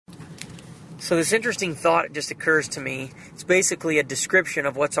So this interesting thought just occurs to me. It's basically a description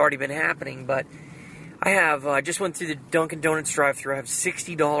of what's already been happening, but I have just went through the Dunkin' Donuts drive-thru. I have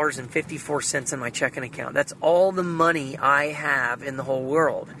 $60.54 in my checking account. That's all the money I have in the whole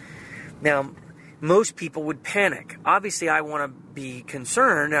world. Now, most people would panic. Obviously, I want to be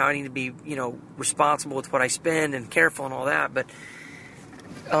concerned. I need to be, responsible with what I spend and careful and all that. But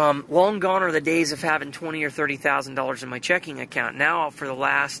long gone are the days of having $20,000 or $30,000 in my checking account. Now, for the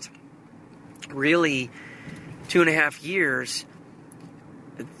last really 2.5 years,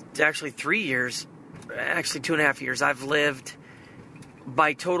 actually 3 years, actually 2.5 years, I've lived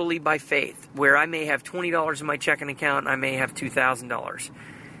totally by faith, where I may have $20 in my checking account and I may have $2,000.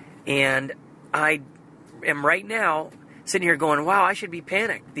 And I am right now sitting here going, wow, I should be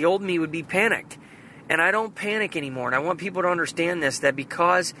panicked. The old me would be panicked. And I don't panic anymore. And I want people to understand this, that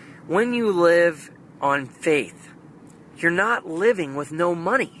because when you live on faith, you're not living with no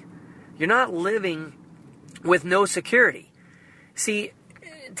money. You're not living with no security. See,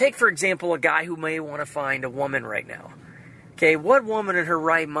 take, for example, a guy who may want to find a woman right now. Okay, what woman in her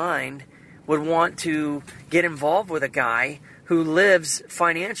right mind would want to get involved with a guy who lives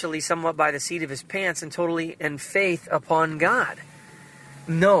financially somewhat by the seat of his pants and totally in faith upon God?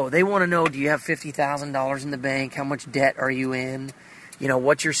 No, they want to know, do you have $50,000 in the bank? How much debt are you in?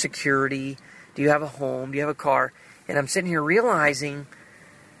 What's your security? Do you have a home? Do you have a car? And I'm sitting here realizing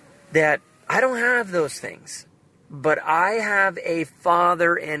that I don't have those things. But I have a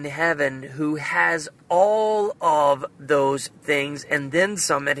Father in heaven who has all of those things and then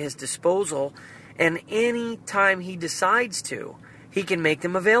some at his disposal. And any time he decides to, he can make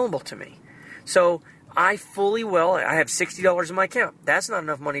them available to me. So I have $60 in my account. That's not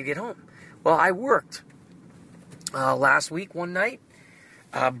enough money to get home. Well, I worked last week one night.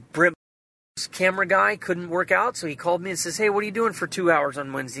 Brim's camera guy couldn't work out, so he called me and says, hey, what are you doing for 2 hours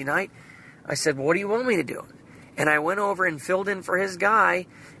on Wednesday night? I said, well, what do you want me to do? And I went over and filled in for his guy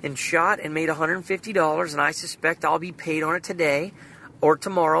and shot and made $150, and I suspect I'll be paid on it today or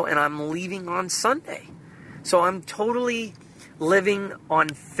tomorrow, and I'm leaving on Sunday. So I'm totally living on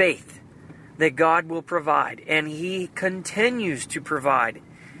faith that God will provide, and He continues to provide.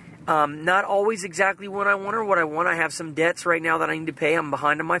 Not always exactly when I want or what I want. I have some debts right now that I need to pay. I'm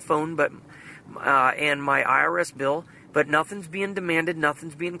behind on my phone, and my IRS bill. But nothing's being demanded,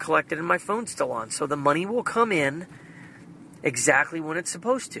 nothing's being collected, and my phone's still on. So the money will come in exactly when it's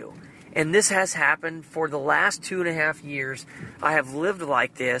supposed to. And this has happened for the last 2.5 years. I have lived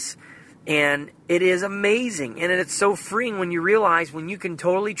like this, and it is amazing. And it's so freeing when you realize when you can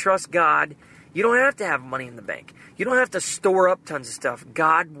totally trust God, you don't have to have money in the bank. You don't have to store up tons of stuff.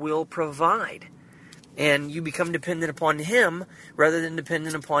 God will provide. And you become dependent upon Him rather than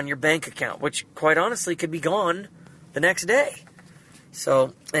dependent upon your bank account, which quite honestly could be gone the next day.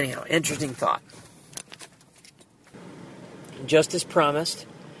 So, anyhow, interesting thought. Just as promised,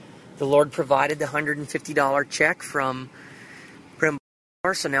 the Lord provided the $150 check from Brim.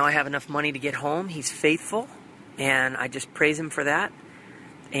 So now I have enough money to get home. He's faithful, and I just praise Him for that.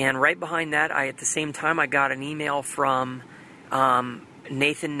 And right behind that, at the same time, I got an email from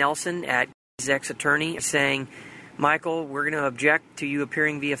Nathan Nelson at his ex-attorney saying, Michael, we're going to object to you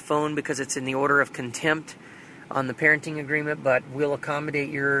appearing via phone because it's in the order of contempt on the parenting agreement, but we'll accommodate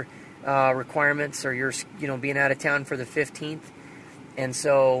your requirements or your, being out of town for the 15th.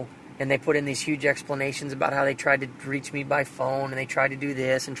 And they put in these huge explanations about how they tried to reach me by phone and they tried to do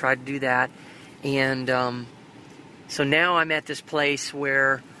this and tried to do that. And so now I'm at this place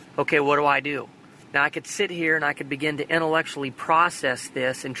where, okay, what do I do? Now I could sit here and I could begin to intellectually process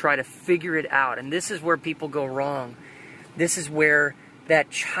this and try to figure it out. And this is where people go wrong. This is where that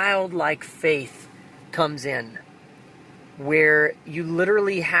childlike faith comes in, where you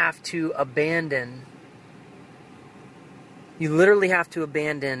literally have to abandon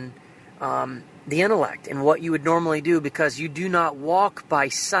the intellect and what you would normally do, because you do not walk by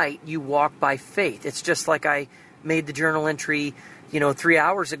sight, you walk by faith. It's just like I made the journal entry 3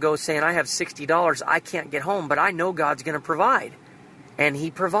 hours ago saying I have $60, I can't get home, but I know God's going to provide. And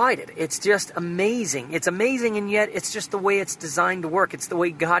He provided. It's just amazing. It's amazing, and yet it's just the way it's designed to work. It's the way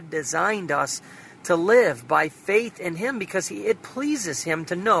God designed us to live, by faith in Him, because it pleases Him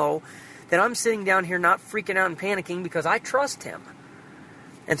to know that I'm sitting down here not freaking out and panicking because I trust Him.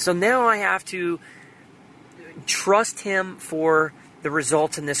 And so now I have to trust Him for the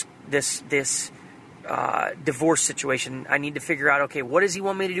results in this divorce situation. I need to figure out, okay, what does He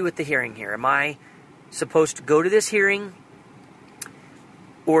want me to do with the hearing here? Am I supposed to go to this hearing?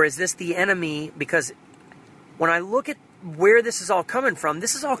 Or is this the enemy? Because when I look at where this is all coming from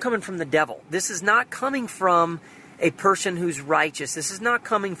the devil. This is not coming from a person who's righteous. This is not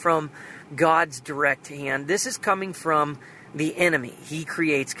coming from God's direct hand. This is coming from the enemy. He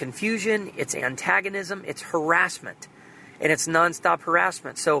creates confusion, it's antagonism, it's harassment, and it's nonstop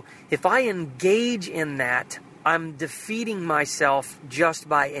harassment. So if I engage in that, I'm defeating myself just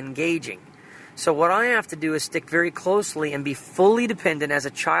by engaging. So what I have to do is stick very closely and be fully dependent as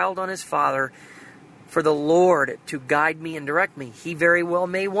a child on his Father for the Lord to guide me and direct me. He very well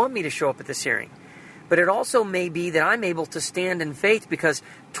may want me to show up at this hearing. But it also may be that I'm able to stand in faith, because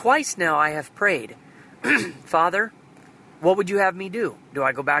twice now I have prayed, Father, what would you have me do? Do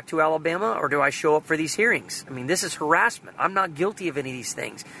I go back to Alabama, or do I show up for these hearings? I mean, this is harassment. I'm not guilty of any of these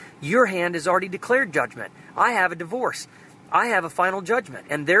things. Your hand has already declared judgment. I have a divorce. I have a final judgment.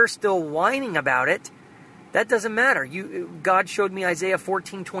 And they're still whining about it. That doesn't matter. God showed me Isaiah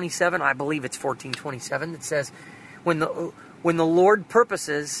 14:27. I believe it's 14:27. That says, when the Lord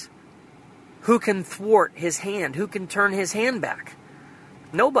purposes, who can thwart his hand? Who can turn his hand back?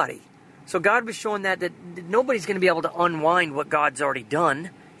 Nobody. So God was showing that nobody's going to be able to unwind what God's already done.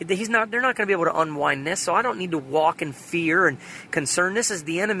 They're not going to be able to unwind this. So I don't need to walk in fear and concern. This is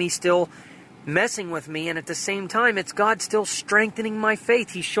the enemy still messing with me, and at the same time, it's God still strengthening my faith.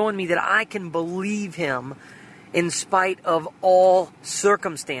 He's showing me that I can believe him in spite of all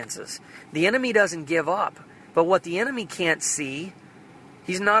circumstances. The enemy doesn't give up, but what the enemy can't see,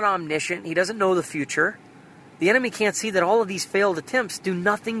 he's not omniscient, he doesn't know the future. The enemy can't see that all of these failed attempts do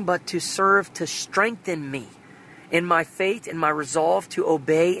nothing but to serve to strengthen me in my faith and my resolve to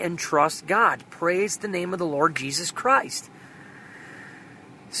obey and trust God. Praise the name of the Lord Jesus Christ.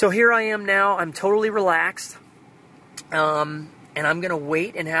 So here I am now. I'm totally relaxed. And I'm going to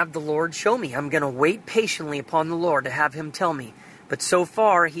wait and have the Lord show me. I'm going to wait patiently upon the Lord to have him tell me. But so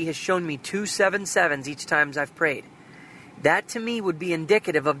far, he has shown me 2 7-7s each time I've prayed. That to me would be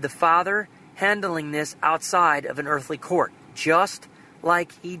indicative of the Father handling this outside of an earthly court, just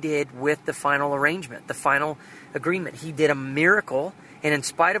like he did with the final arrangement, the final agreement. He did a miracle, and in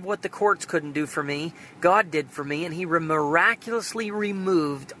spite of what the courts couldn't do for me, God did for me, and he miraculously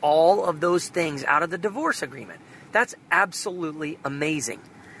removed all of those things out of the divorce agreement. That's absolutely amazing.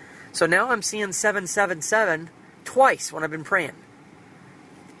 So now I'm seeing 777 twice when I've been praying.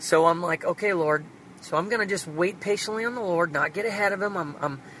 So I'm like, okay, Lord, so I'm going to just wait patiently on the Lord, not get ahead of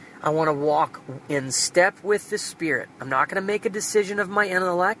him. I want to walk in step with the Spirit. I'm not going to make a decision of my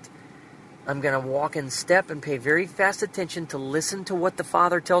intellect. I'm going to walk in step and pay very fast attention to listen to what the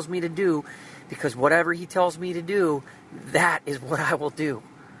Father tells me to do, because whatever he tells me to do, that is what I will do.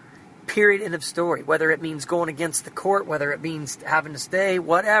 Period, end of story. Whether it means going against the court, whether it means having to stay,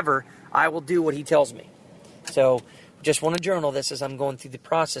 whatever, I will do what he tells me. So just want to journal this as I'm going through the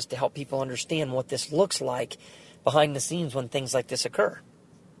process to help people understand what this looks like behind the scenes when things like this occur.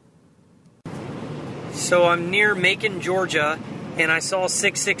 So I'm near Macon, Georgia, and I saw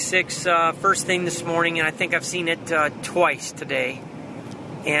 666 first thing this morning, and I think I've seen it twice today.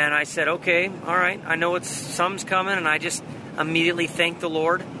 And I said, okay, all right, I know some's coming, and I just immediately thanked the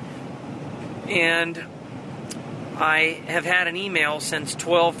Lord. And I have had an email since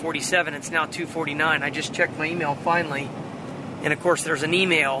 12:47. It's now 2:49. I just checked my email finally, and of course there's an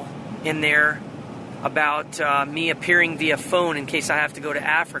email in there about me appearing via phone in case I have to go to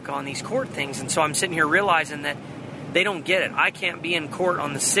Africa on these court things. And so I'm sitting here realizing that they don't get it. I can't be in court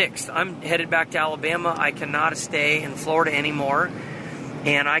on the 6th. I'm headed back to Alabama. I cannot stay in Florida anymore,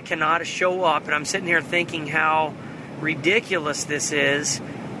 and I cannot show up. And I'm sitting here thinking how ridiculous this is,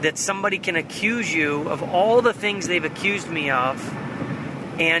 that somebody can accuse you of all the things they've accused me of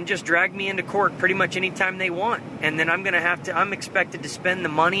and just drag me into court pretty much any time they want. And then I'm expected to spend the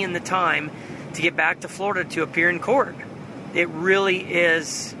money and the time to get back to Florida to appear in court. It really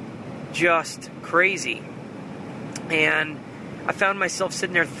is just crazy. And I found myself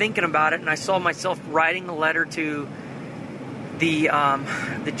sitting there thinking about it, and I saw myself writing a letter to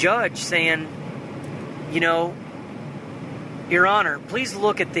the judge saying, you know, Your Honor, please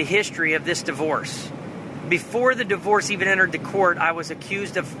look at the history of this divorce. Before the divorce even entered the court, I was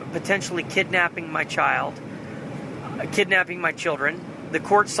accused of potentially kidnapping my children. The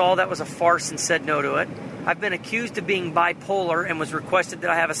court saw that was a farce and said no to it. I've been accused of being bipolar and was requested that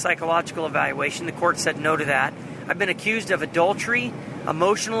I have a psychological evaluation. The court said no to that. I've been accused of adultery,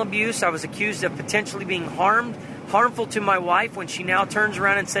 emotional abuse. I was accused of potentially being harmful to my wife when she now turns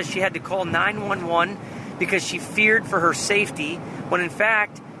around and says she had to call 911 because she feared for her safety, when in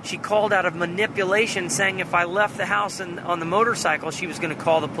fact she called out of manipulation, saying if I left the house on the motorcycle, she was going to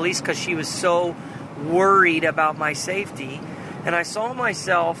call the police because she was so worried about my safety. And I saw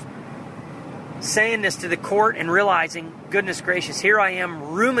myself saying this to the court and realizing, goodness gracious, here I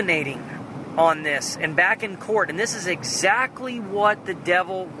am ruminating on this and back in court. And this is exactly what the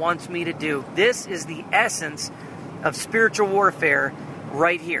devil wants me to do. This is the essence of spiritual warfare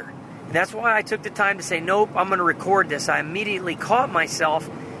right here. And that's why I took the time to say, nope, I'm going to record this. I immediately caught myself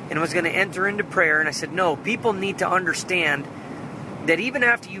and was going to enter into prayer. And I said, no, people need to understand that even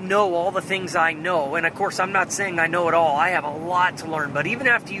after you know all the things I know, and of course I'm not saying I know it all, I have a lot to learn, but even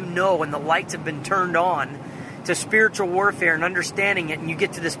after you know and the lights have been turned on to spiritual warfare and understanding it, and you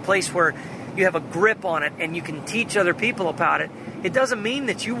get to this place where you have a grip on it and you can teach other people about it, it doesn't mean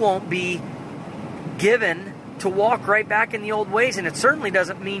that you won't be given to walk right back in the old ways, and it certainly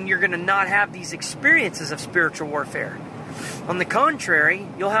doesn't mean you're going to not have these experiences of spiritual warfare. On the contrary,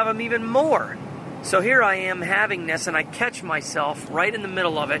 you'll have them even more. So here I am having this, and I catch myself right in the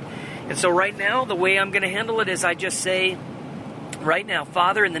middle of it. And so right now, the way I'm going to handle it is I just say, right now,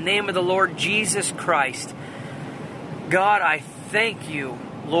 Father, in the name of the Lord Jesus Christ, God, I thank you,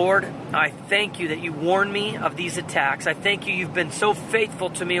 Lord. I thank you that you warned me of these attacks. I thank you you've been so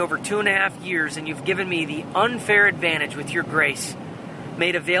faithful to me over 2.5 years, and you've given me the unfair advantage with your grace,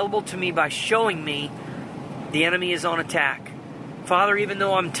 made available to me by showing me the enemy is on attack. Father, even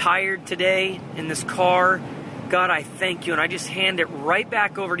though I'm tired today in this car, God, I thank you, and I just hand it right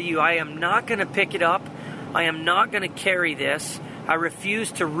back over to you. I am not going to pick it up. I am not going to carry this. I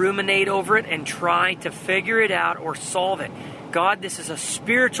refuse to ruminate over it and try to figure it out or solve it. God, this is a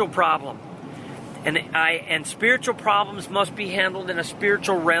spiritual problem, and spiritual problems must be handled in a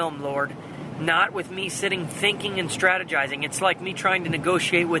spiritual realm, Lord, not with me sitting thinking and strategizing. It's like me trying to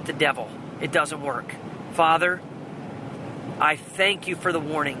negotiate with the devil. It doesn't work. Father, I thank you for the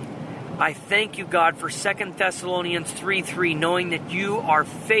warning. I thank you, God, for 2 Thessalonians 3:3, knowing that you are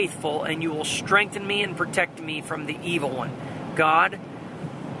faithful and you will strengthen me and protect me from the evil one. God,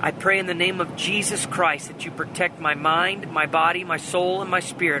 I pray in the name of Jesus Christ that you protect my mind, my body, my soul, and my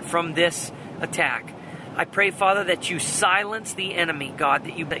spirit from this attack. I pray, Father, that you silence the enemy, God,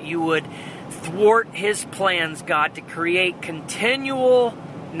 that you would thwart his plans, God, to create continual,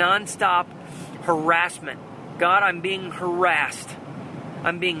 nonstop harassment. God, I'm being harassed.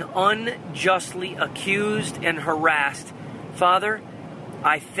 I'm being unjustly accused and harassed. Father,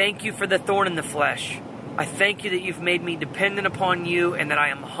 I thank you for the thorn in the flesh. I thank you that you've made me dependent upon you and that I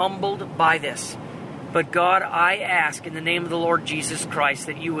am humbled by this. But God, I ask in the name of the Lord Jesus Christ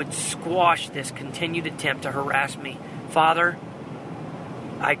that you would squash this continued attempt to harass me. Father,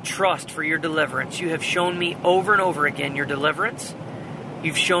 I trust for your deliverance. You have shown me over and over again your deliverance.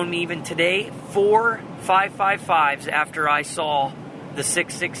 You've shown me even today 4 555s after I saw the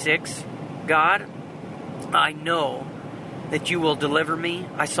 666. God, I know that you will deliver me.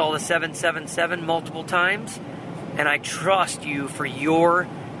 I saw the 777 multiple times, and I trust you for your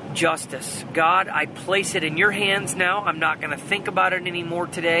justice. God, I place it in your hands now. I'm not going to think about it anymore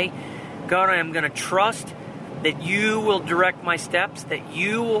today. God, I am going to trust that you will direct my steps, that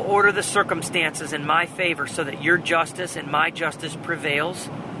you will order the circumstances in my favor so that your justice and my justice prevails.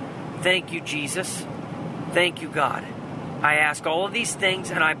 Thank you, Jesus. Thank you, God. I ask all of these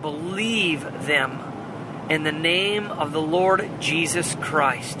things and I believe them in the name of the Lord Jesus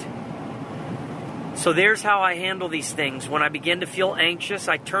Christ. So there's how I handle these things. When I begin to feel anxious,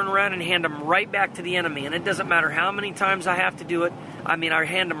 I turn around and hand them right back to the enemy. And it doesn't matter how many times I have to do it. I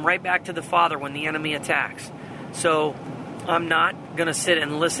hand them right back to the Father when the enemy attacks. So I'm not going to sit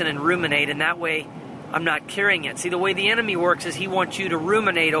and listen and ruminate, and that way I'm not carrying it. See, the way the enemy works is he wants you to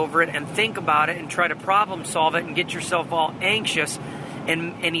ruminate over it and think about it and try to problem solve it and get yourself all anxious,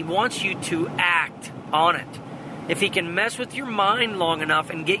 and he wants you to act on it. If he can mess with your mind long enough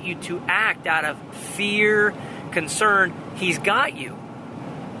and get you to act out of fear, concern, he's got you.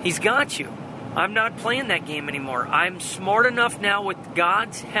 He's got you. I'm not playing that game anymore. I'm smart enough now with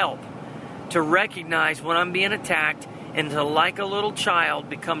God's help to recognize when I'm being attacked and to, like a little child,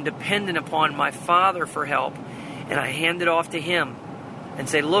 become dependent upon my Father for help. And I hand it off to him and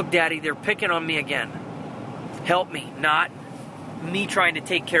say, look, Daddy, they're picking on me again. Help me, not me trying to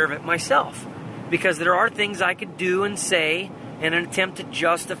take care of it myself. Because there are things I could do and say in an attempt to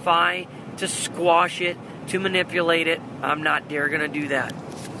justify, to squash it, to manipulate it. I'm not dare going to do that.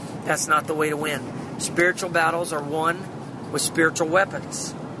 That's not the way to win. Spiritual battles are won with spiritual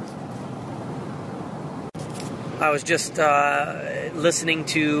weapons. I was just listening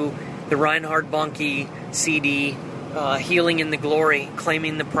to the Reinhard Bonnke CD, Healing in the Glory,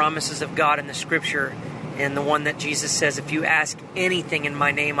 claiming the promises of God in the Scripture, and the one that Jesus says, if you ask anything in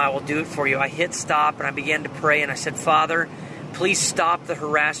my name, I will do it for you. I hit stop and I began to pray, and I said, Father, please stop the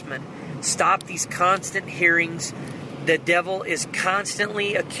harassment. Stop these constant hearings. The devil is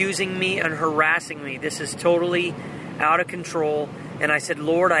constantly accusing me and harassing me. This is totally out of control. And I said,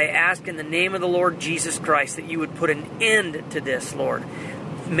 Lord, I ask in the name of the Lord Jesus Christ that you would put an end to this, Lord.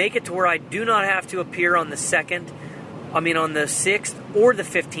 Make it to where I do not have to appear on the 6th or the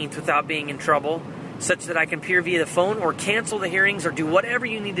 15th without being in trouble, such that I can appear via the phone or cancel the hearings or do whatever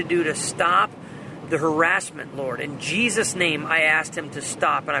you need to do to stop the harassment, Lord. In Jesus' name, I asked him to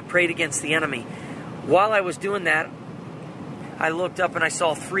stop, and I prayed against the enemy. While I was doing that, I looked up and I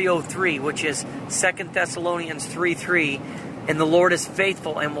saw 3:03, which is 2 Thessalonians 3:3, and the Lord is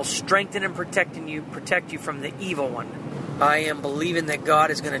faithful and will strengthen and protect you from the evil one. I am believing that God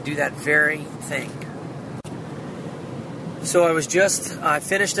is going to do that very thing. So I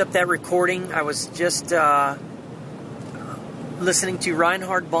finished up that recording. I was just listening to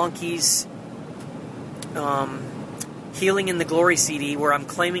Reinhard Bonnke's Healing in the Glory CD, where I'm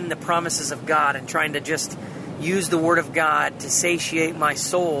claiming the promises of God and trying to just use the Word of God to satiate my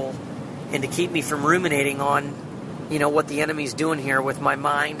soul and to keep me from ruminating on, what the enemy's doing here with my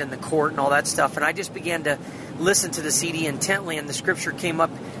mind and the court and all that stuff. And I just began to listen to the CD intently, and the scripture came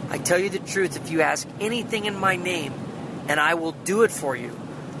up, I tell you the truth, if you ask anything in my name, and I will do it for you.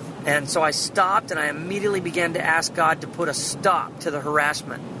 And so I stopped, and I immediately began to ask God to put a stop to the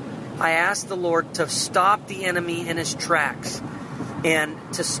harassment. I asked the Lord to stop the enemy in his tracks and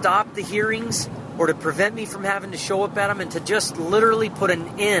to stop the hearings or to prevent me from having to show up at them, and to just literally put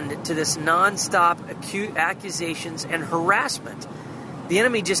an end to this nonstop acute accusations and harassment. The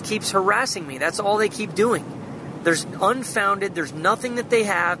enemy just keeps harassing me. That's all they keep doing. There's unfounded. There's nothing that they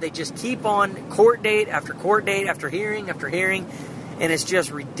have. They just keep on court date after hearing, and it's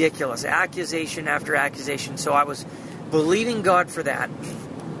just ridiculous. Accusation after accusation. So I was believing God for that.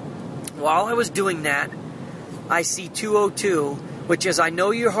 While I was doing that, I see 2:02, which is, I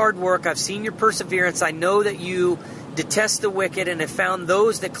know your hard work. I've seen your perseverance. I know that you detest the wicked and have found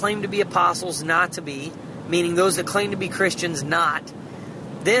those that claim to be apostles not to be, meaning those that claim to be Christians not.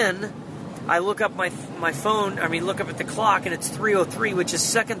 Then I look up my phone, look up at the clock, and it's 3:03, which is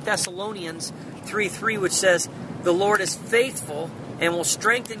 2 Thessalonians 3:3, which says, the Lord is faithful and will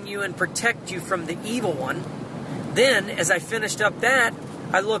strengthen you and protect you from the evil one. Then, as I finished up that,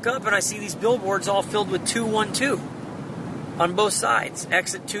 I look up and I see these billboards all filled with 212 on both sides.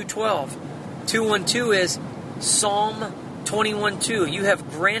 Exit 212. 212 is Psalm 21:2. You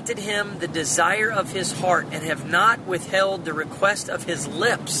have granted him the desire of his heart and have not withheld the request of his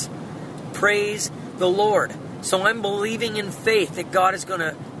lips. Praise the Lord. So I'm believing in faith that God is going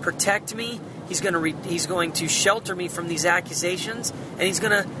to protect me. He's going to shelter me from these accusations, and he's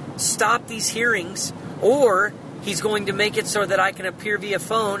going to stop these hearings, or he's going to make it so that I can appear via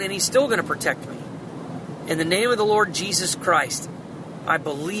phone, and he's still going to protect me. In the name of the Lord Jesus Christ, I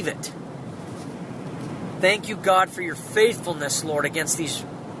believe it. Thank you, God, for your faithfulness, Lord, against these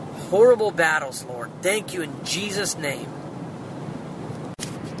horrible battles, Lord. Thank you in Jesus' name.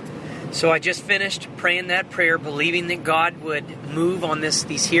 So I just finished praying that prayer, believing that God would move on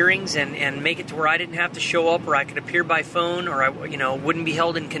these hearings and make it to where I didn't have to show up, or I could appear by phone, or I wouldn't be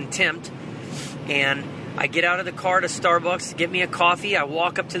held in contempt. And I get out of the car to Starbucks to get me a coffee. I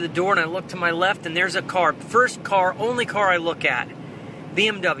walk up to the door and I look to my left, and there's a car. Only car I look at.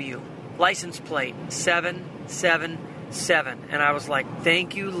 BMW, license plate 777. And I was like,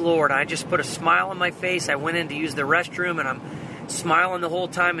 thank you, Lord. I just put a smile on my face. I went in to use the restroom, and I'm smiling the whole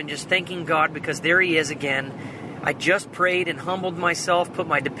time and just thanking God, because there he is again. I just prayed and humbled myself, put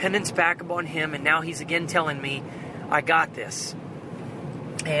my dependence back upon him, and now he's again telling me, I got this.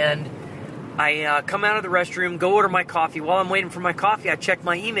 And I come out of the restroom, go order my coffee. While I'm waiting for my coffee, I check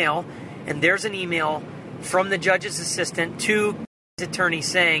my email, and there's an email from the judge's assistant to the attorney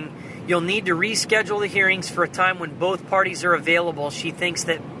saying, you'll need to reschedule the hearings for a time when both parties are available. She thinks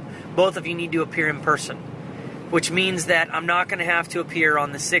that both of you need to appear in person, which means that I'm not going to have to appear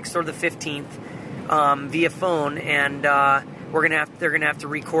on the 6th or the 15th via phone, and they're going to have to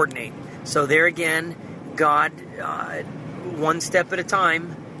re-coordinate. So there again, God, one step at a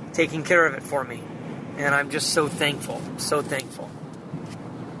time, taking care of it for me. And I'm just so thankful, so thankful.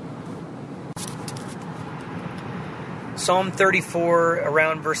 Psalm 34,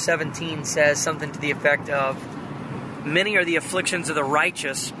 around verse 17, says something to the effect of, many are the afflictions of the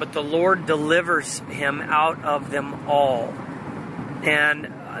righteous, but the Lord delivers him out of them all.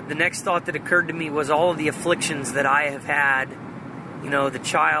 And the next thought that occurred to me was all of the afflictions that I have had. The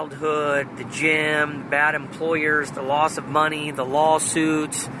childhood, the gym, bad employers, the loss of money, the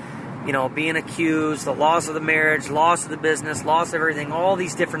lawsuits, being accused, the loss of the marriage, loss of the business, loss of everything, all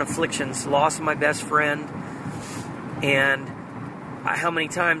these different afflictions, loss of my best friend. And how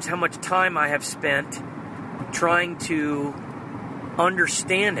much time I have spent trying to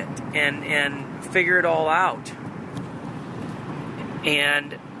understand it and figure it all out.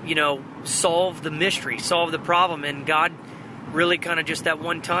 and, solve the mystery, solve the problem. And God really kind of just that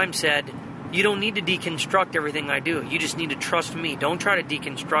one time said, you don't need to deconstruct everything I do. You just need to trust me. Don't try to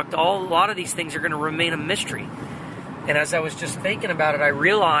deconstruct. A lot of these things are going to remain a mystery. And as I was just thinking about it, I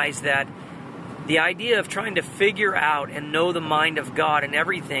realized that the idea of trying to figure out and know the mind of God in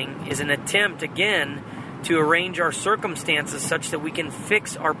everything is an attempt, again, to arrange our circumstances such that we can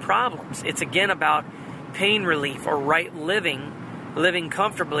fix our problems. It's, again, about pain relief or right living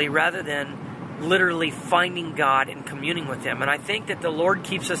comfortably, rather than literally finding God and communing with Him. And I think that the Lord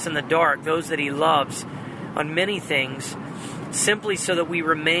keeps us in the dark, those that He loves, on many things, simply so that we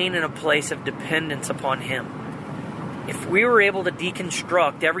remain in a place of dependence upon Him. If we were able to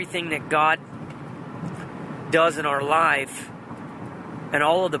deconstruct everything that God does in our life and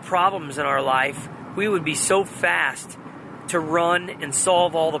all of the problems in our life, we would be so fast to run and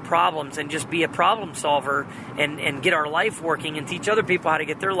solve all the problems and just be a problem solver and get our life working and teach other people how to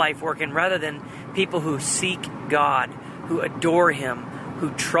get their life working, rather than people who seek God, who adore Him,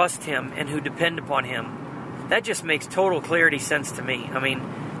 who trust Him, and who depend upon Him. That just makes total clarity sense to me. I mean,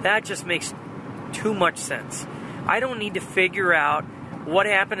 that just makes too much sense. I don't need to figure out what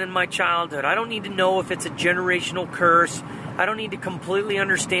happened in my childhood. I don't need to know if it's a generational curse. I don't need to completely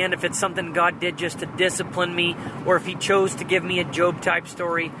understand if it's something God did just to discipline me, or if He chose to give me a Job-type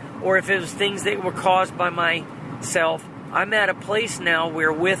story, or if it was things that were caused by myself. I'm at a place now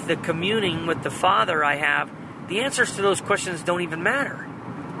where, with the communing with the Father I have, the answers to those questions don't even matter.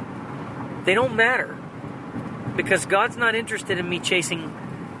 They don't matter. Because God's not interested in me chasing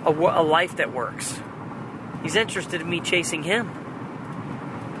a life that works. He's interested in me chasing Him.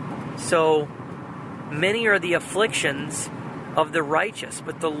 So, many are the afflictions of the righteous,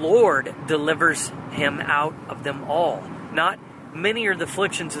 but the Lord delivers him out of them all. Not many are the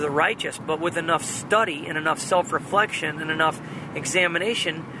afflictions of the righteous, but with enough study and enough self-reflection and enough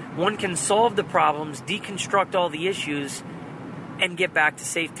examination, one can solve the problems, deconstruct all the issues, and get back to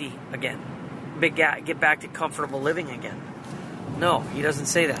safety again. Get back to comfortable living again. No, He doesn't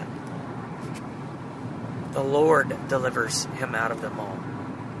say that. The Lord delivers him out of them all.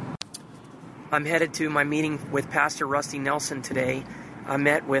 I'm headed to my meeting with Pastor Rusty Nelson today. I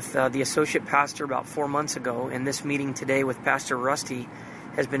met with the associate pastor about 4 months ago, and this meeting today with Pastor Rusty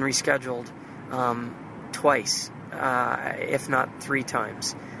has been rescheduled twice, if not 3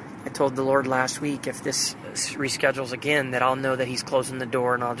 times. I told the Lord last week, if this reschedules again, that I'll know that He's closing the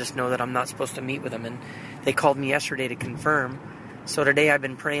door, and I'll just know that I'm not supposed to meet with Him. And they called me yesterday to confirm. So today I've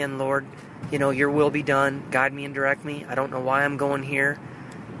been praying, Lord, Your will be done. Guide me and direct me. I don't know why I'm going here.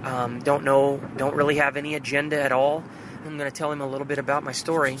 Don't really have any agenda at all. I'm going to tell Him a little bit about my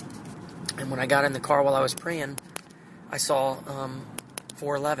story. And when I got in the car while I was praying, I saw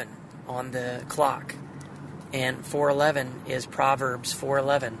 4:11 on the clock. And 4:11 is Proverbs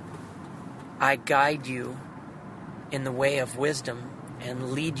 4:11. I guide you in the way of wisdom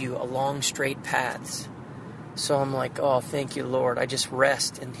and lead you along straight paths. So I'm like, oh, thank you, Lord. I just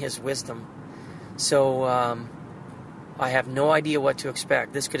rest in His wisdom. So I have no idea what to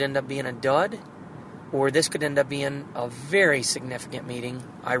expect. This could end up being a dud, or this could end up being a very significant meeting.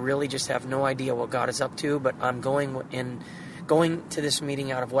 I really just have no idea what God is up to, but I'm going to this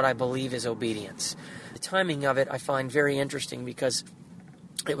meeting out of what I believe is obedience. The timing of it I find very interesting, because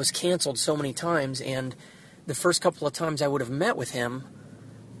it was canceled so many times, and the first couple of times I would have met with him,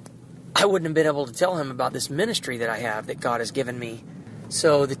 I wouldn't have been able to tell him about this ministry that I have, that God has given me.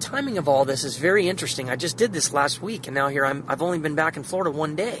 So the timing of all this is very interesting. I just did this last week, and now here I've only been back in Florida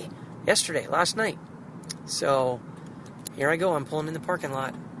one day, last night. So here I go. I'm pulling in the parking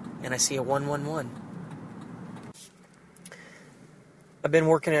lot, and I see a 111. I've been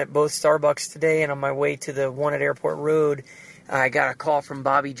working at both Starbucks today, and on my way to the one at Airport Road, I got a call from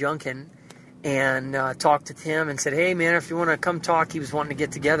Bobby Junkin, and talked to him and said, hey, man, if you want to come talk, he was wanting to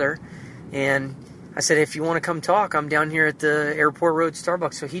get together. And I said, if you want to come talk, I'm down here at the Airport Road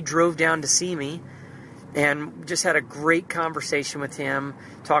Starbucks. So he drove down to see me and just had a great conversation with him,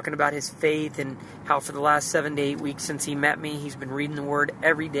 talking about his faith and how for the last 7 to 8 weeks since he met me, he's been reading the Word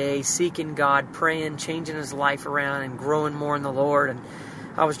every day, seeking God, praying, changing his life around, and growing more in the Lord. And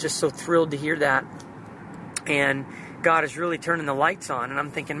I was just so thrilled to hear that. And God is really turning the lights on. And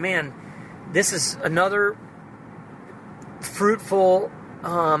I'm thinking, man, this is another fruitful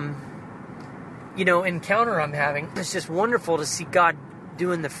encounter I'm having. It's just wonderful to see God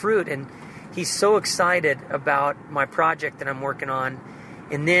doing the fruit, and he's so excited about my project that I'm working on.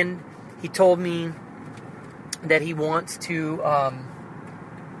 And then he told me that he wants to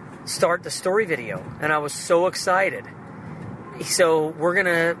start the story video, and I was so excited. So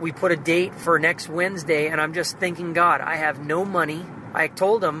we put a date for next Wednesday, and I'm just thinking, God, I have no money. I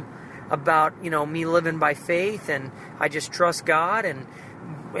told him about, me living by faith, and I just trust God,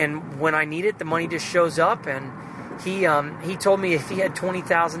 and when I need it, the money just shows up. And he told me if he had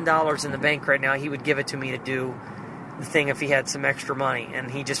 $20,000 in the bank right now, he would give it to me to do the thing if he had some extra money. And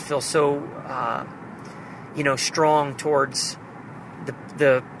he just feels so, strong towards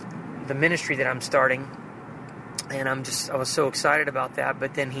the ministry that I'm starting. And I was so excited about that.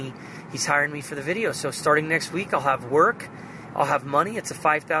 But then he's hiring me for the video. So starting next week, I'll have work. I'll have money. It's a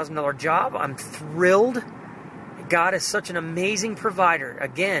 $5,000 job. I'm thrilled. God is such an amazing provider.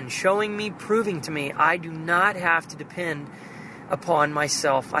 Again, proving to me, I do not have to depend upon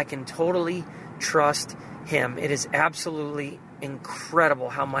myself. I can totally trust Him. It is absolutely incredible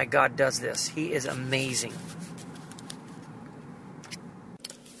how my God does this. He is amazing.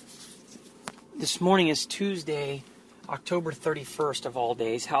 This morning is Tuesday, October 31st of all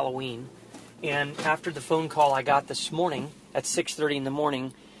days, Halloween. And after the phone call I got this morning at 6:30 in the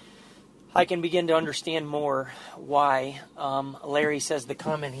morning, I can begin to understand more why Larry says the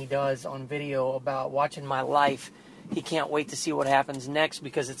comment he does on video about watching my life. He can't wait to see what happens next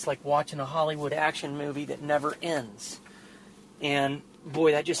because it's like watching a Hollywood action movie that never ends. And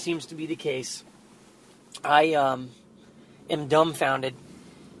boy, that just seems to be the case. I am dumbfounded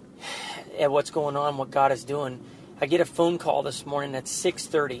at what's going on, what God is doing. I get a phone call this morning at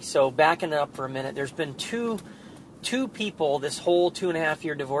 6:30. So backing up for a minute, there's been two people this whole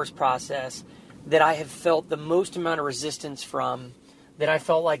 2.5-year divorce process that I have felt the most amount of resistance from, that I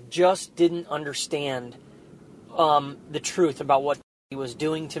felt like just didn't understand the truth about what he was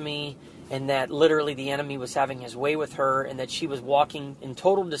doing to me, and that literally the enemy was having his way with her, and that she was walking in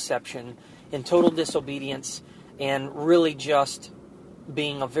total deception, in total disobedience, and really just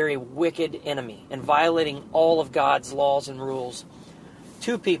being a very wicked enemy and violating all of God's laws and rules.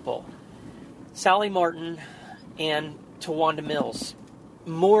 Two people, Sally Martin and Tawanda Mills.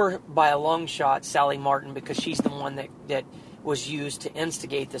 More by a long shot, Sally Martin, because she's the one that was used to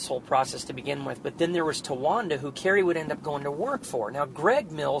instigate this whole process to begin with. But then there was Tawanda, who Carrie would end up going to work for. Now,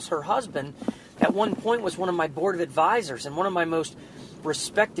 Greg Mills, her husband, at one point was one of my board of advisors and one of my most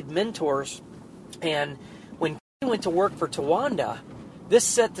respected mentors. And when Carrie went to work for Tawanda, this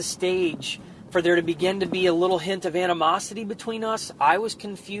set the stage for there to begin to be a little hint of animosity between us. I was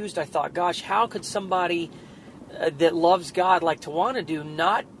confused. I thought, gosh, how could somebody that loves God like Tawanda do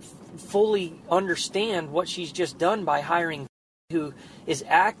not fully understand what she's just done by hiring who is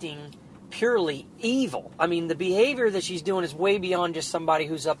acting purely evil? I mean, the behavior that she's doing is way beyond just somebody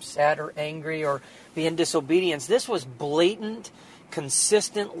who's upset or angry or being disobedient. This was blatant,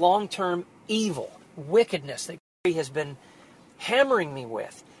 consistent, long-term evil, wickedness that Carrie has been hammering me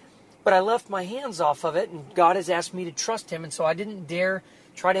with. But I left my hands off of it, and God has asked me to trust Him, and so I didn't dare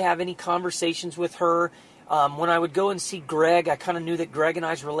try to have any conversations with her. When I would go and see Greg, I kind of knew that Greg and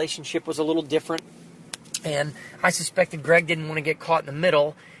I's relationship was a little different, and I suspected Greg didn't want to get caught in the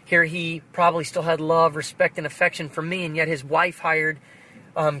middle. Here he probably still had love, respect, and affection for me, and yet his wife hired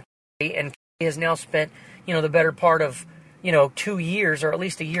Carrie, and Carrie has now spent, the better part of, 2 years, or at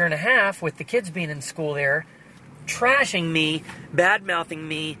least a year and a half, with the kids being in school there, trashing me, bad-mouthing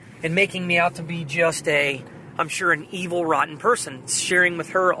me, and making me out to be just I'm sure, an evil, rotten person, sharing with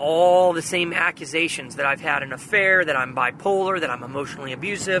her all the same accusations that I've had an affair, that I'm bipolar, that I'm emotionally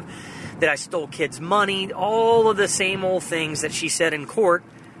abusive, that I stole kids' money, all of the same old things that she said in court.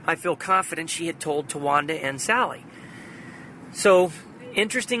 I feel confident she had told Tawanda and Sally. So,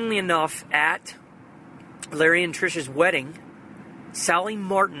 interestingly enough, at Larry and Trisha's wedding, Sally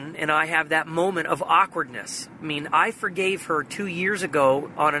Martin and I have that moment of awkwardness. I mean, I forgave her 2 years ago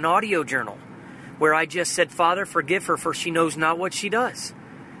on an audio journal where I just said, Father, forgive her, for she knows not what she does.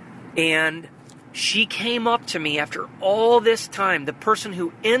 And she came up to me after all this time, the person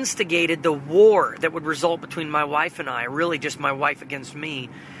who instigated the war that would result between my wife and I, really just my wife against me.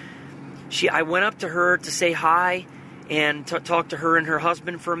 I went up to her to say hi and talk to her and her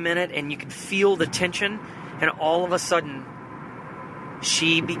husband for a minute, and you could feel the tension, and all of a sudden,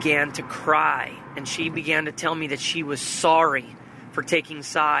 she began to cry, and she began to tell me that she was sorry for taking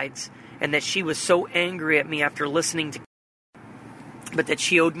sides, and that she was so angry at me after listening to, but that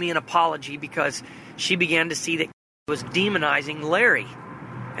she owed me an apology because she began to see that was demonizing Larry.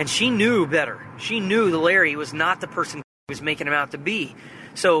 And she knew better. She knew that Larry was not the person he was making him out to be.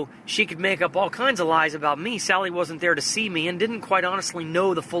 So she could make up all kinds of lies about me. Sally wasn't there to see me and didn't quite honestly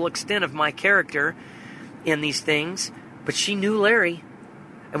know the full extent of my character in these things. But she knew Larry.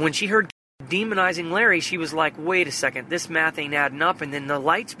 And when she heard demonizing Larry, she was like, wait a second, this math ain't adding up. And then the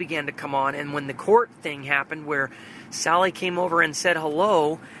lights began to come on. And when the court thing happened where Sally came over and said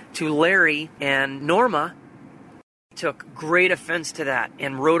hello to Larry and Norma, took great offense to that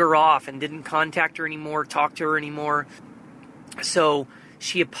and wrote her off and didn't contact her anymore, talk to her anymore. So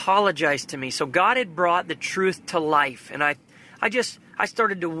she apologized to me. So God had brought the truth to life. And I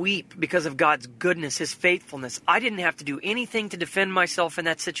started to weep because of God's goodness, His faithfulness. I didn't have to do anything to defend myself in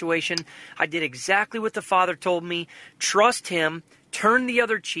that situation. I did exactly what the Father told me. Trust Him, turn the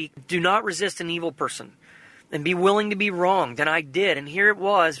other cheek, do not resist an evil person, and be willing to be wronged. And I did. And here it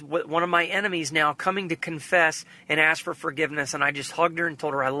was, one of my enemies now coming to confess and ask for forgiveness. And I just hugged her and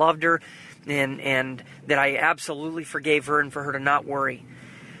told her I loved her and that I absolutely forgave her and for her to not worry.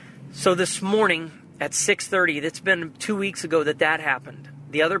 So this morning at 6:30, it's been 2 weeks ago that happened.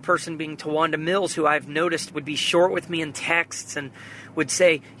 The other person being Tawanda Mills, who I've noticed would be short with me in texts and would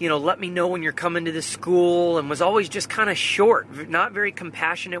say, let me know when you're coming to the school, and was always just kind of short, not very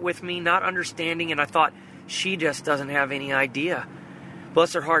compassionate with me, not understanding. And I thought, she just doesn't have any idea.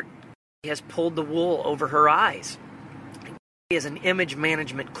 Bless her heart, she has pulled the wool over her eyes. She is an image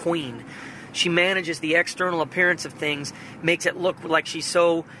management queen. She manages the external appearance of things, makes it look like she's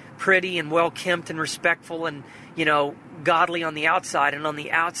so pretty and well-kempt and respectful and, godly on the outside. And on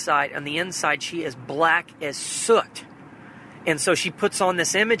the outside, on the inside, she is black as soot. And so she puts on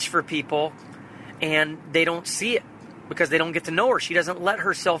this image for people, and they don't see it because they don't get to know her. She doesn't let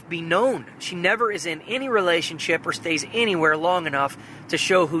herself be known. She never is in any relationship or stays anywhere long enough to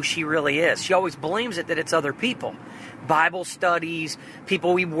show who she really is. She always blames it that it's other people. Bible studies,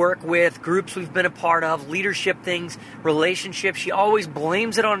 people we work with, groups we've been a part of, leadership things, relationships. She always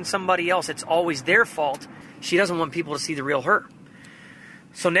blames it on somebody else. It's always their fault. She doesn't want people to see the real her.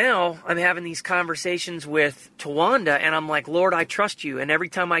 So now I'm having these conversations with Tawanda, and I'm like, Lord, I trust you. And every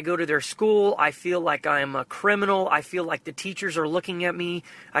time I go to their school, I feel like I'm a criminal. I feel like the teachers are looking at me.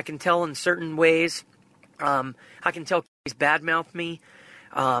 I can tell in certain ways. I can tell he's badmouthed me.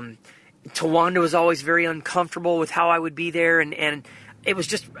 Tawanda was always very uncomfortable with how I would be there. And it was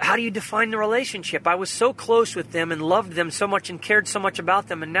just, how do you define the relationship? I was so close with them and loved them so much and cared so much about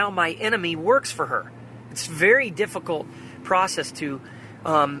them. And now my enemy works for her. It's a very difficult process to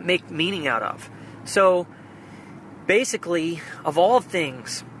make meaning out of. So basically, of all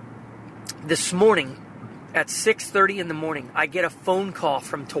things, this morning at 6:30 in the morning, I get a phone call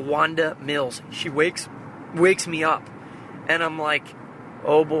from Tawanda Mills. She wakes me up, and I'm like,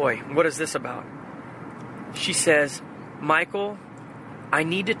 oh boy, what is this about? She says, Michael, I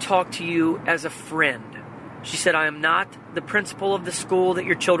need to talk to you as a friend. She said, I am not the principal of the school that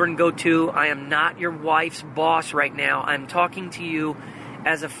your children go to. I am not your wife's boss right now. I'm talking to you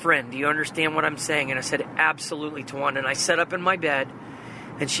as a friend. Do you understand what I'm saying? And I said, absolutely, Tawanda. And I sat up in my bed,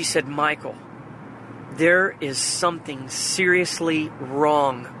 and she said, Michael, there is something seriously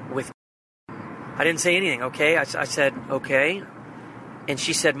wrong with you. I didn't say anything, okay? I said, okay. And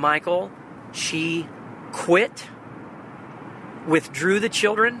she said, Michael, she quit, withdrew the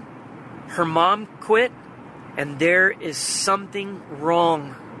children, her mom quit, and there is something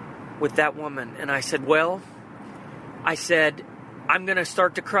wrong with that woman. And I said, I'm going to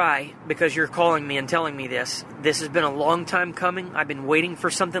start to cry because you're calling me and telling me this. This has been a long time coming. I've been waiting for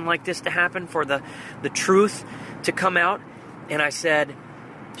something like this to happen, for the truth to come out. And I said,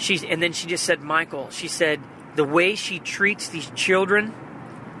 and then she just said, Michael, she said, the way she treats these children,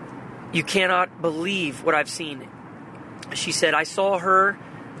 you cannot believe what I've seen. She said, I saw her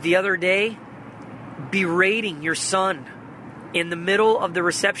the other day berating your son in the middle of the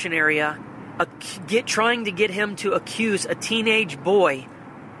reception area, trying to get him to accuse a teenage boy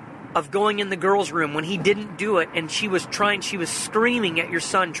of going in the girls' room when he didn't do it. And she was screaming at your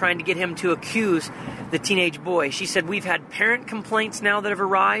son, trying to get him to accuse the teenage boy. She said, we've had parent complaints now that have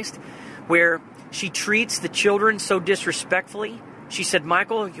arisen where she treats the children so disrespectfully. She said,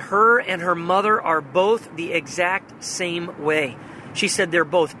 Michael, her and her mother are both the exact same way. She said they're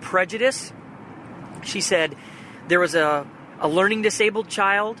both prejudiced. She said there was a learning disabled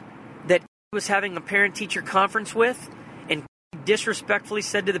child that was having a parent-teacher conference with, and disrespectfully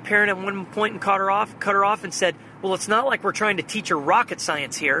said to the parent at one point and cut her off and said, well, it's not like we're trying to teach her rocket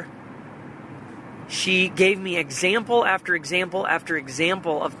science here. She gave me example after example after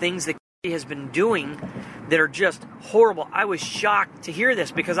example of things that she has been doing that are just horrible. I was shocked to hear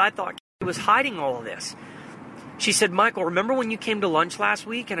this because I thought she was hiding all of this. She said, Michael, remember when you came to lunch last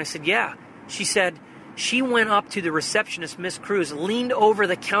week? And I said, yeah. She said, she went up to the receptionist, Miss Cruz, leaned over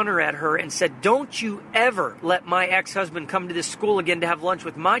the counter at her and said, don't you ever let my ex-husband come to this school again to have lunch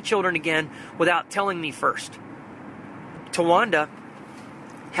with my children again without telling me first. Tawanda,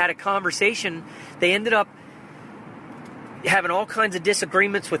 had a conversation. They ended up having all kinds of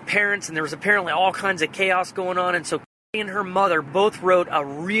disagreements with parents, and there was apparently all kinds of chaos going on. And so Kaylee and her mother both wrote a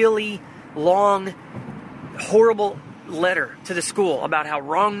really long, horrible letter to the school about how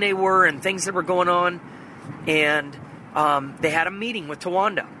wrong they were and things that were going on. And they had a meeting with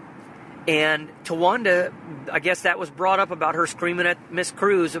Tawanda. And Tawanda, I guess that was brought up about her screaming at Miss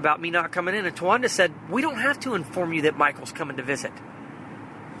Cruz about me not coming in. And Tawanda said, we don't have to inform you that Michael's coming to visit.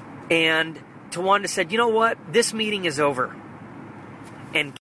 And Tawanda said, you know what? This meeting is over.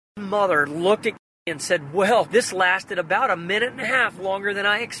 And mother looked at and said, well, this lasted about a minute and a half longer than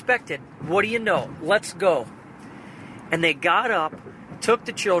I expected. What do you know? Let's go. And they got up, took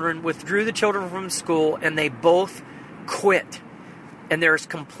the children, withdrew the children from school, and they both quit. And there's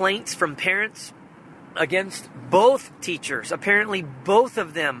complaints from parents against both teachers. Apparently both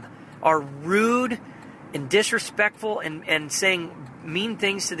of them are rude and disrespectful and saying mean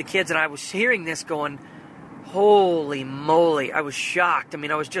things to the kids. And I was hearing this going, holy moly. I was shocked. I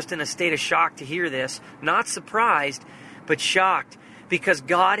mean, I was just in a state of shock to hear this. Not surprised, but shocked. Because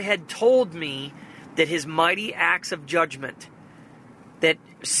God had told me that his mighty acts of judgment, that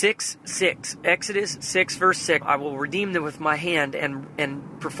 6:6, Exodus 6 verse 6, I will redeem them with my hand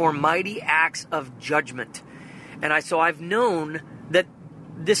and perform mighty acts of judgment. And so I've known that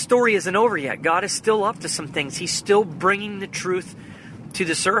this story isn't over yet. God is still up to some things. He's still bringing the truth to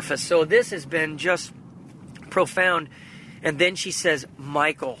the surface. So this has been just profound. And then she says,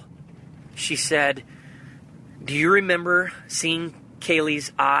 Michael, she said, do you remember seeing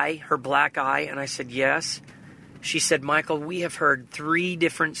Kaylee's eye, her black eye? And I said, yes. She said, Michael, we have heard 3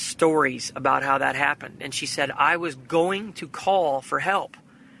 different stories about how that happened. And she said, I was going to call for help,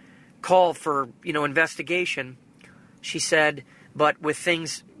 call for, investigation. She said, but with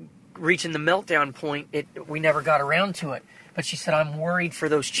things reaching the meltdown point, we never got around to it. But she said, I'm worried for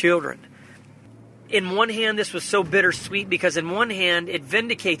those children. In one hand, this was so bittersweet because in one hand, it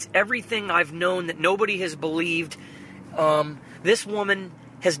vindicates everything I've known that nobody has believed. This woman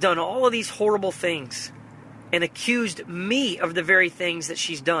has done all of these horrible things and accused me of the very things that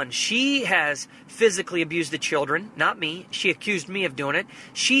she's done. She has physically abused the children, not me. She accused me of doing it.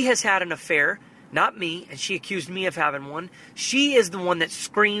 She has had an affair, not me, and she accused me of having one. She is the one that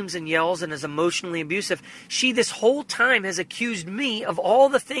screams and yells and is emotionally abusive. She, this whole time, has accused me of all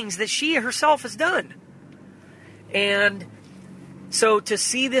the things that she herself has done. And so to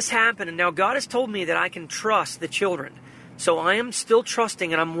see this happen, and now God has told me that I can trust the children. So I am still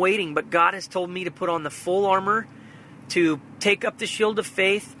trusting and I'm waiting, but God has told me to put on the full armor, to take up the shield of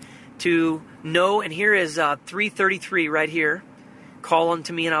faith, to know, and here is 3:33 right here. Call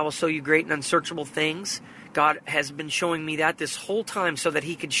unto me and I will show you great and unsearchable things. God has been showing me that this whole time so that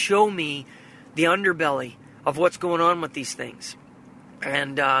he could show me the underbelly of what's going on with these things.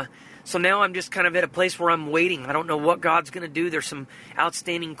 And so now I'm just kind of at a place where I'm waiting. I don't know what God's going to do. There's some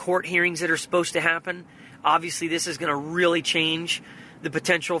outstanding court hearings that are supposed to happen. Obviously, this is going to really change the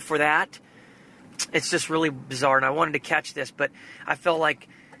potential for that. It's just really bizarre, and I wanted to catch this, but I felt like,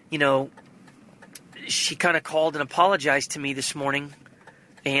 she kind of called and apologized to me this morning,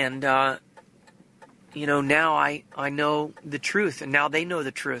 and, now I know the truth, and now they know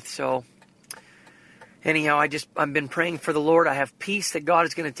the truth. So, anyhow, I've been praying for the Lord. I have peace that God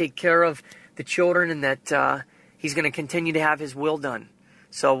is going to take care of the children and that he's going to continue to have his will done.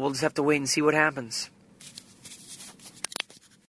 So we'll just have to wait and see what happens.